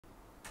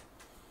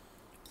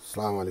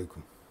Assalamu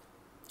alaikum.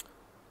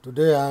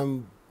 Today I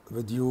am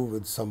with you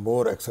with some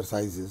more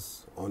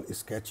exercises on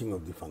sketching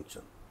of the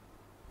function.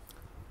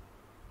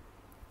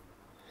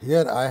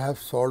 Here I have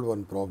solved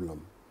one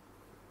problem.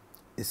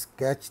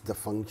 Sketch the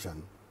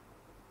function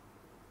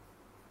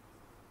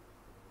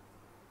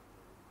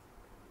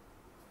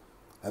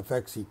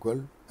f(x)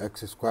 equal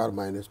x square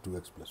minus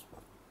 2x plus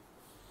 1.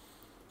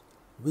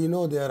 We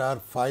know there are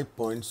 5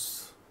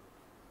 points,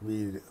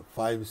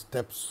 5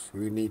 steps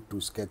we need to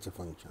sketch a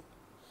function.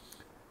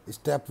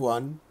 Step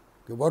 1,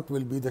 what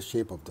will be the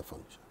shape of the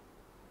function?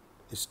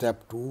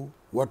 Step 2,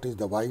 what is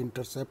the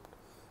y-intercept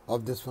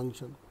of this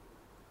function?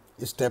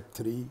 Step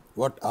 3,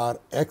 what are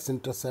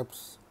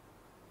x-intercepts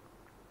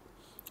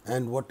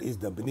and what is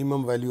the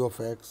minimum value of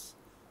x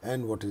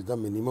and what is the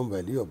minimum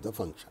value of the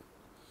function?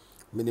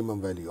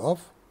 Minimum value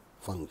of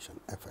function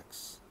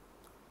f(x).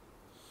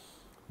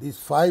 These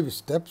 5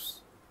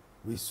 steps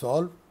we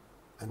solve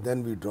and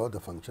then we draw the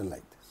function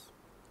like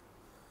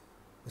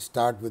this.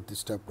 Start with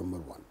step number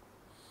 1.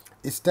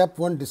 Step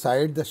 1,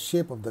 decide the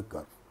shape of the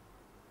curve,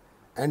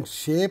 and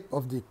shape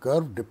of the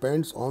curve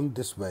depends on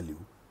this value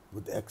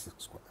with x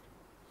square.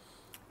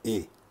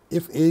 A.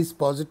 If A is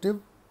positive,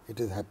 it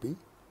is happy.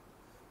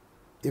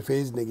 If A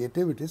is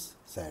negative, it is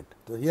sad.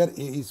 So here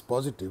A is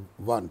positive,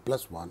 1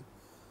 plus 1.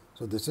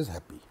 So this is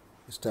happy.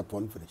 Step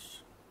 1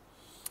 finish.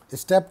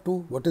 Step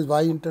 2, what is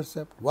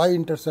y-intercept?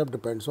 Y-intercept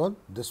depends on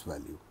this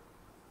value.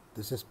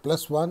 This is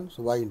plus 1,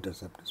 so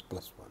y-intercept is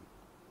plus 1.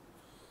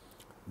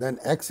 Then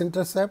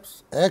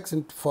x-intercepts.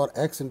 For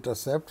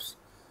x-intercepts,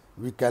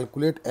 we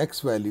calculate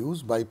x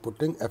values by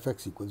putting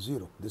f(x) equals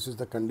 0. This is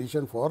the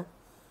condition for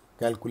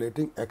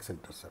calculating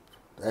x-intercept.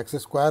 X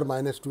square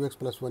minus 2x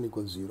plus 1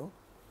 equals 0.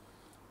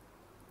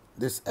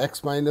 This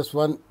x minus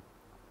 1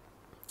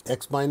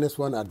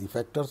 are the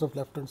factors of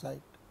left hand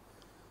side.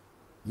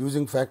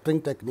 Using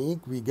factoring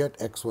technique, we get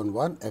x1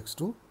 1,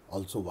 x2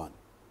 also 1.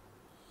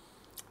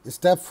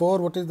 Step 4,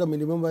 what is the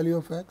minimum value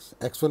of x?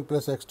 x1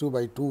 plus x2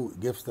 by 2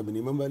 gives the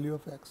minimum value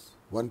of x.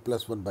 1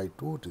 plus 1 by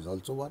 2, it is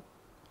also 1.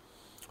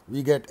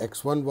 We get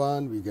x1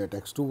 1, we get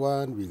x2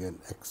 1, we get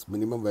x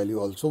minimum value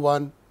also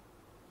 1.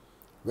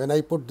 When I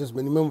put this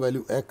minimum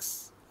value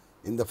x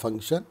in the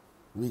function,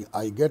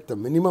 I get the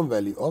minimum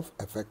value of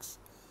f(x).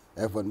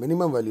 f1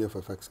 minimum value of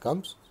f(x)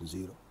 comes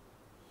 0.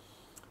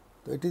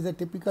 So it is a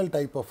typical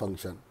type of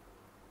function.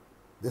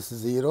 This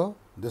is 0,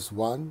 this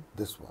 1,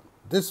 this 1.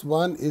 This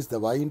 1 is the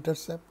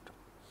y-intercept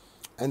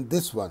and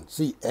this one,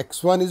 see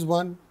x1 is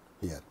 1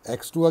 here,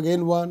 x2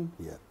 again 1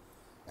 here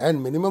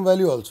and minimum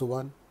value also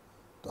 1.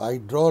 So I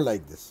draw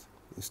like this.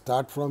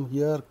 Start from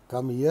here,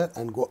 come here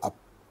and go up.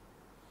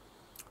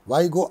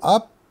 Why go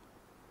up?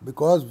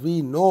 Because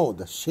we know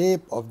the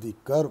shape of the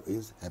curve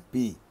is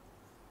happy.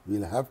 We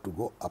will have to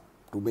go up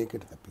to make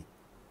it happy.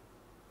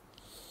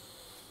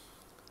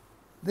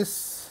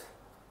 This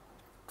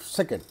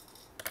second,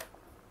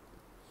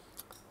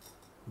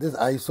 this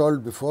I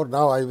solved before,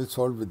 now I will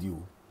solve with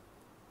you.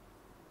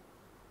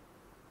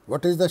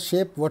 What is the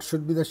shape? What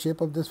should be the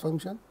shape of this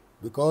function?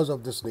 Because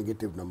of this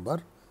negative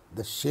number,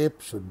 the shape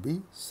should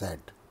be sad.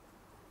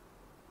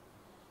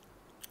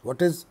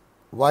 What is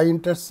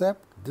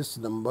y-intercept? This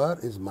number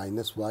is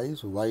minus y,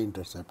 so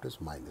y-intercept is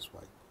minus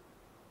y.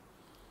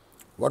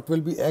 What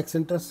will be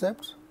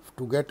x-intercept?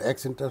 To get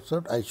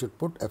x-intercept, I should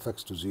put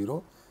f(x) to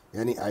 0,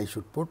 yani I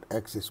should put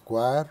x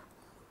square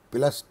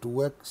plus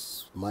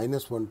 2x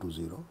minus 1 to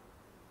 0.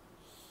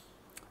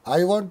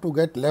 I want to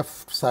get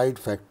left side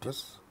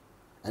factors,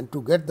 and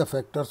to get the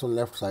factors on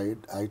left side,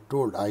 I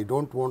told I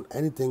don't want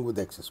anything with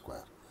x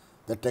square.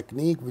 The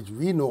technique which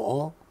we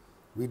know,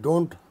 we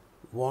don't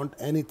want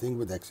anything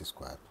with x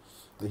square.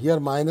 So here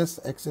minus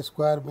x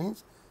square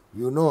means,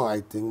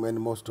 I think when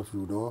most of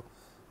you know,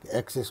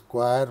 x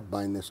square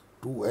minus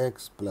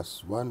 2x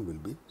plus 1 will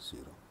be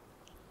 0.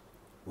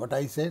 What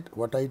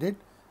I did,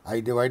 I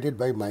divided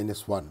by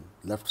minus 1,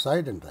 left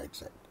side and right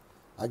side.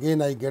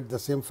 Again I get the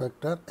same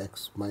factor,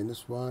 x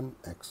minus 1,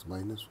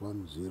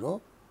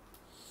 0.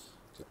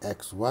 So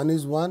x1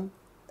 is 1,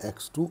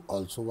 x2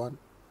 also 1.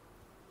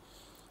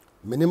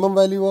 Minimum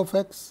value of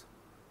x?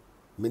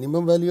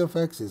 Minimum value of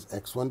x is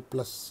x1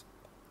 plus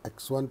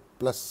 1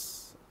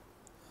 plus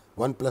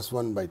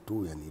 1 by 2,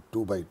 yani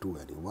 2 by 2,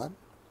 yani 1.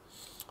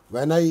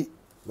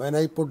 When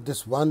I put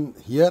this 1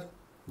 here,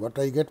 what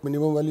I get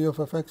minimum value of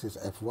f(x) is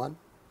f1.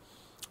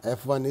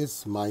 f1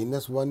 is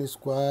minus 1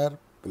 square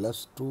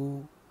plus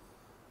 2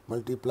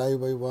 multiply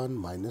by 1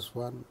 minus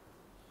 1.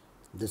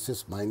 This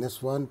is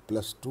minus 1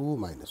 plus 2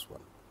 minus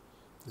 1.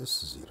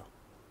 This is 0.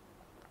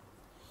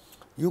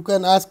 You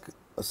can ask,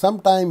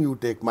 sometime you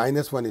take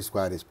minus 1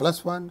 square is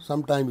plus 1,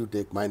 sometime you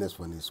take minus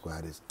 1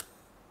 square is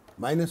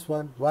minus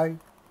 1. Why?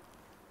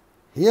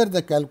 Here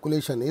the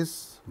calculation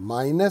is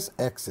minus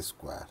x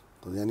square.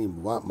 So, yani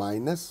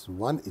minus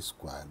 1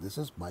 square, this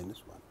is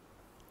minus 1.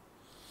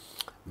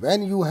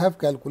 When you have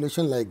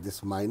calculation like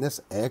this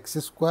minus x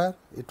square,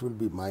 it will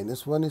be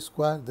minus 1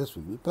 square, this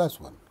will be plus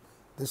 1.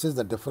 This is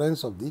the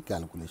difference of the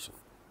calculation.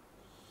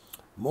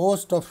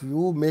 Most of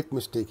you make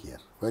mistake here.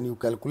 When you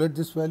calculate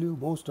this value,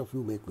 most of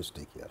you make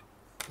mistake here.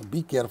 So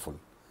be careful.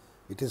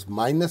 It is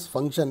minus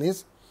function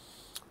is,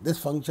 this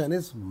function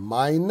is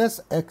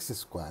minus x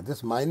square.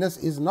 This minus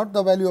is not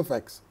the value of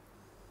x.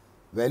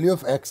 Value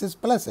of x is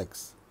plus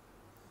x.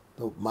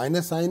 So,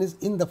 minus sign is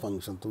in the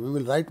function. So, we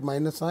will write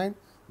minus sign,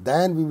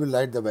 then we will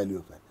write the value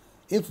of x.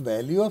 If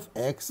value of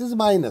x is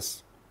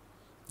minus,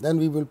 then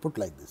we will put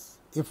like this.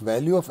 If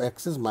value of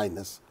x is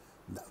minus,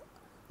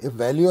 if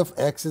value of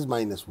x is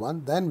minus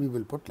 1, then we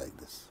will put like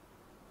this.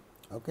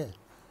 Okay.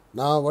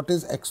 Now, what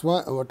is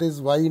x1? What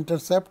is y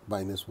intercept?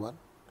 Minus 1.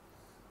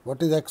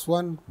 What is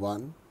x1?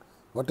 1.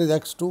 What is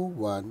x2?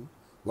 1.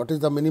 What is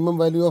the minimum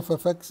value of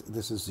fx?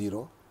 This is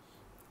 0.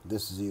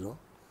 This 0.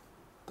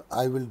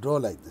 I will draw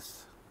like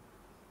this.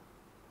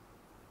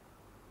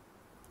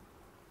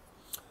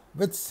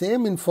 With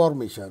same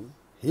information,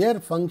 here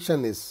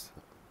function is,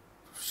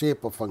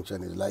 shape of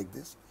function is like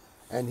this,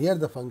 and here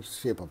the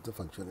shape of the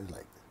function is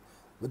like this.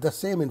 With the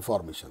same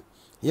information.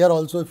 Here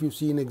also, if you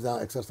see in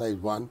exercise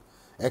 1,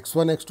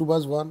 x1, x2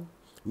 was 1,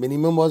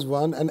 minimum was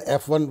 1, and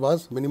f1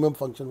 was, minimum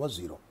function was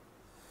 0.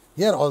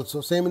 Here also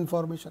same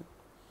information.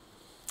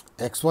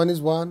 x1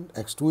 is 1,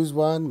 x2 is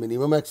 1,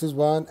 minimum x is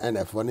 1, and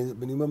f1 is,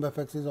 minimum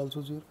fx is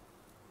also 0.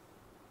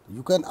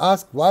 You can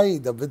ask why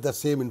with the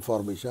same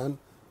information,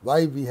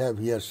 why we have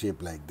here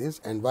shape like this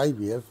and why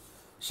we have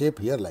shape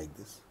here like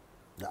this.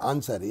 The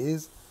answer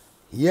is,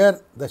 here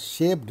the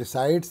shape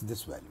decides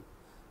this value.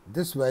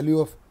 This value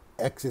of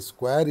x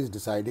square is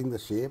deciding the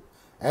shape,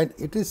 and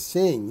it is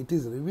saying, it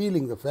is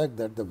revealing the fact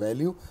that the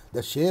value,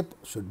 the shape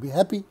should be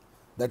happy.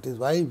 That is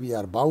why we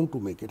are bound to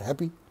make it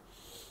happy.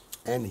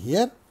 And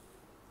here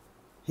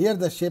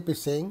the shape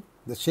is saying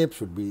the shape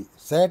should be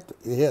set.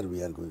 Here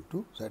we are going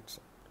to set.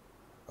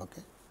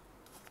 Okay.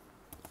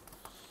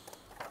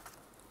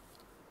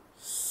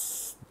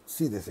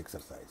 See this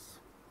exercise.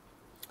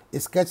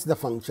 Sketch the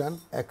function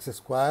x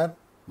square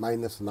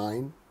minus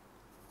 9.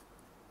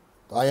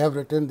 So, I have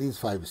written these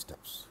 5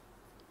 steps.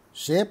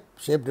 Shape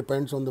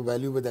depends on the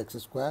value with x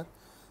square.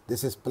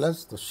 This is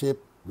plus, the shape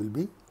will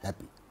be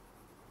happy.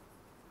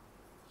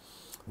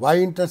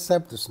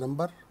 Y-intercept, this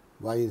number,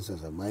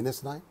 y-intercept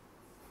minus 9.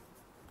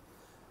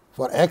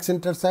 For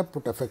x-intercept,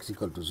 put fx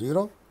equal to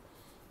 0.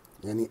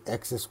 Yani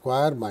x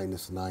square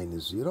minus 9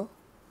 is 0.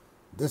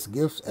 This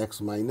gives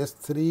x minus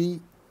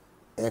 3,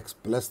 x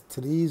plus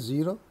 3 is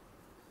 0.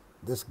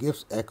 This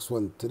gives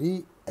x1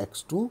 3,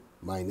 x2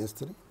 minus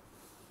 3.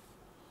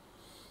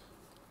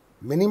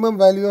 Minimum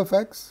value of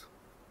x,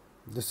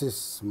 this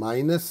is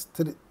minus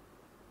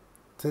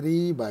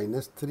 3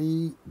 minus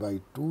 3 by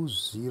 2,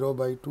 0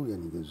 by 2,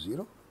 yani gives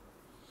 0.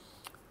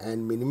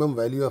 And minimum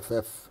value of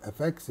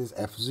fx is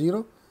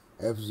f0.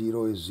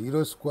 f0 is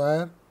 0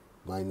 square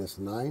minus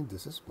 9,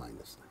 this is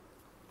minus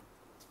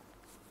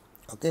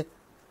 9. Okay.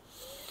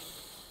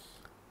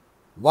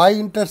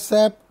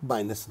 Y-intercept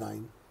minus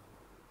 9,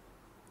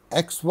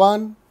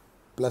 x1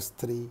 plus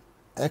 3,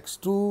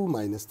 x2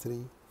 minus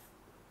 3.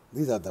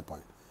 These are the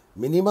points.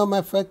 Minimum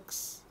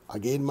fx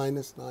again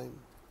minus 9.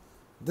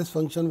 This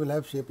function will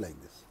have shape like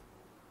this.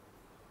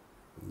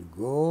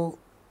 Go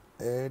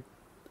ahead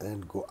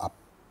and go up.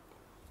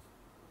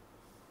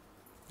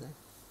 Okay.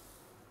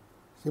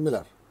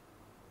 Similar.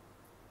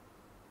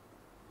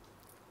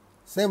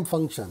 Same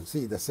function.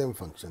 See the same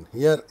function.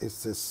 Here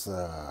is this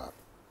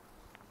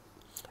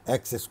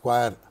x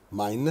square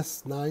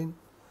minus 9,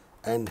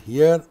 and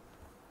here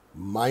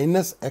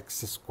minus x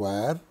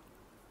square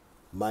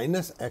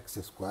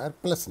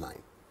plus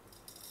 9.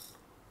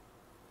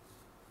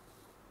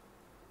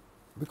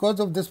 Because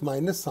of this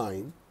minus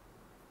sign,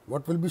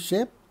 what will be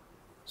shape?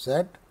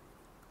 Set.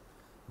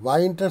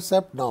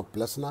 Y-intercept now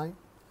plus 9.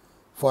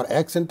 For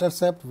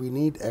x-intercept, we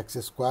need x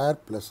square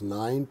plus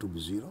 9 to be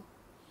 0,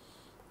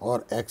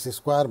 or x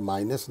square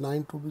minus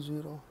 9 to be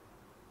 0.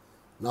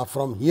 Now,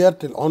 from here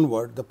till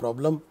onward, the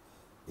problem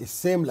is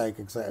same like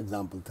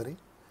example 3.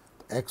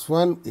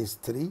 x1 is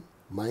 3,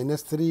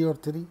 minus 3 or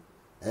 3,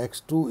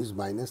 x2 is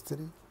minus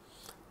 3,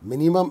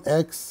 minimum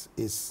x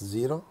is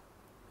 0,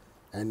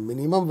 and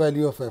minimum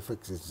value of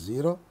fx is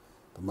 0,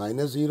 so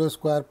minus 0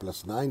 square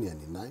plus 9,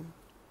 yani 9.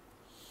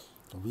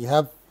 So, we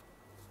have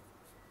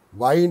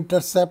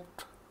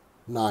y-intercept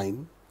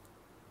 9,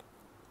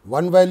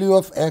 one value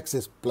of x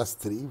is plus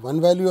 3, one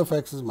value of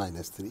x is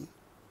minus 3.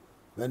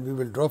 When we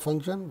will draw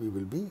function, we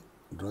will be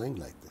drawing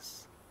like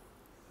this.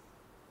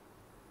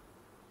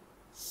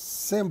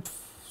 Same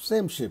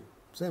shape.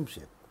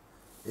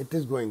 It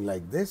is going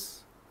like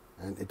this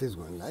and it is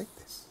going like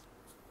this.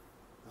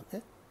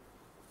 Okay.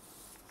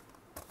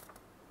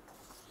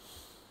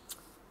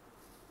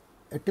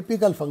 A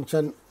typical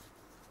function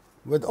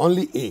with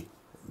only a.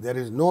 There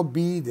is no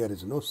b, there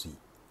is no c.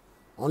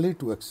 Only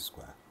 2x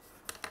square.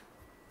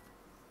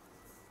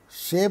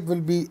 Shape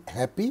will be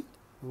happy.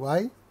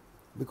 Why?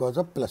 Because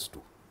of plus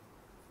 2.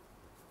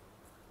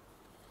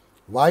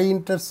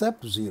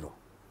 Y-intercept 0.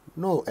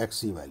 No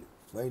xc value.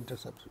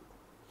 Y-intercept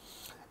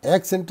 0.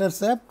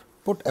 X-intercept,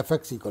 put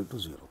fx equal to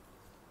 0.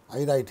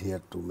 I write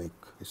here to make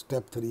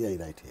step 3, I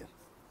write here.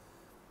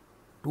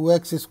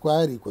 2x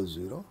square equals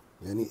 0.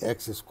 Yani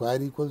x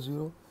square equals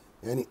 0.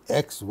 Yani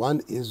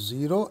x1 is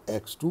 0,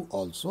 x2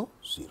 also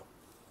 0.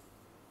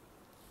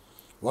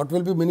 What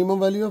will be minimum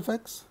value of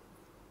x?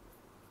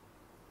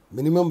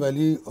 Minimum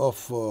value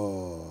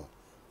of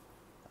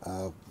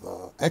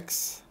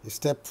x,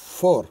 step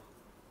 4.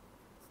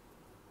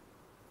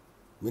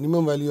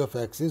 Minimum value of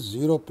x is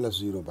 0 plus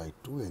 0 by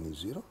 2, n is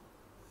 0.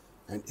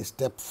 And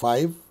step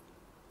 5,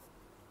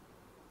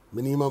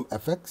 minimum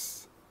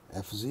fx,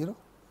 f0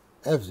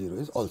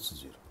 is also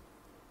 0.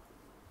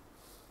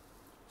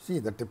 See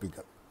the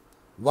typical.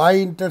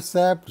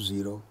 Y-intercept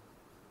 0,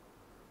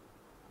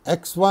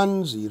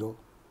 x1 0,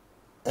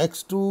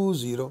 x2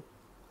 0,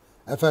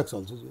 fx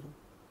also 0.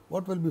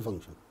 What will be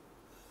function?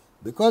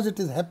 Because it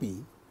is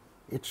happy,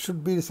 it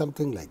should be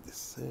something like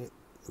this. It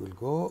will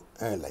go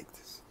like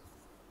this.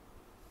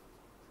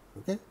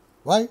 Okay?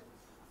 Why?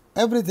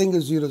 Everything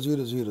is 0,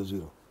 0, 0,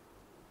 0.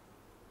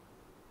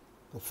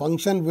 The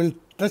function will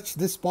touch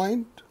this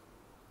point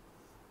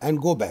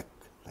and go back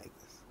like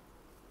this.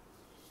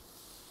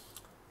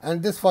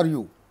 And this for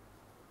u.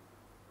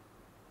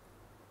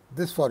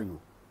 This for u.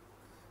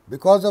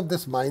 Because of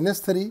this minus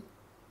 3,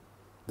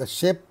 the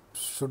shape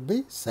should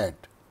be sad.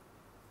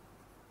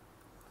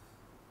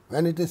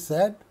 When it is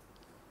sad,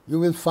 you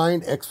will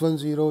find x1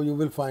 0, you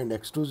will find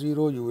x2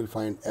 0, you will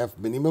find f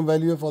minimum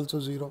value of also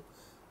 0,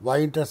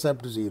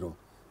 y-intercept 0,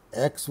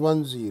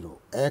 x1 0,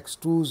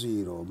 x2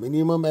 0,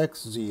 minimum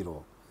x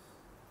 0,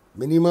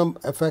 minimum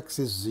fx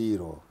is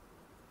 0,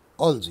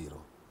 all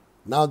 0.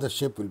 Now the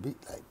shape will be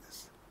like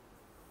this.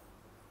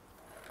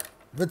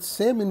 With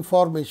same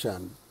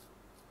information,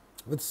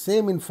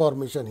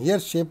 here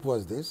shape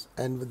was this,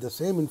 and with the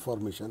same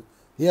information,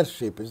 here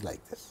shape is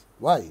like this.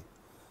 Why?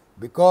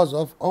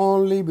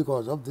 Only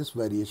because of this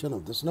variation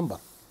of this number.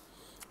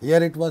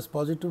 Here it was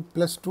positive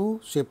plus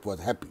 2, shape was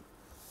happy.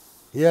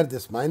 Here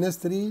this minus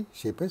 3,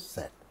 shape is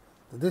sad.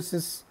 This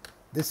is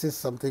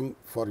something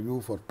for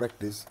you for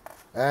practice,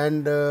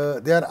 and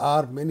there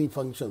are many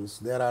functions,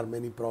 there are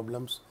many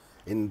problems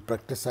in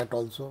practice set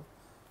also.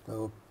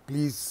 So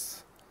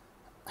please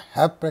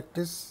have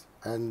practice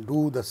and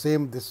do the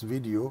same this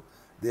video.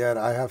 There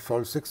I have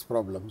solved 6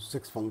 problems,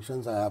 6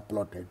 functions I have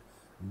plotted.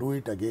 Do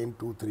it again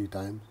 2-3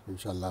 times.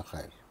 Inshallah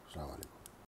khair. Assalamu alaikum.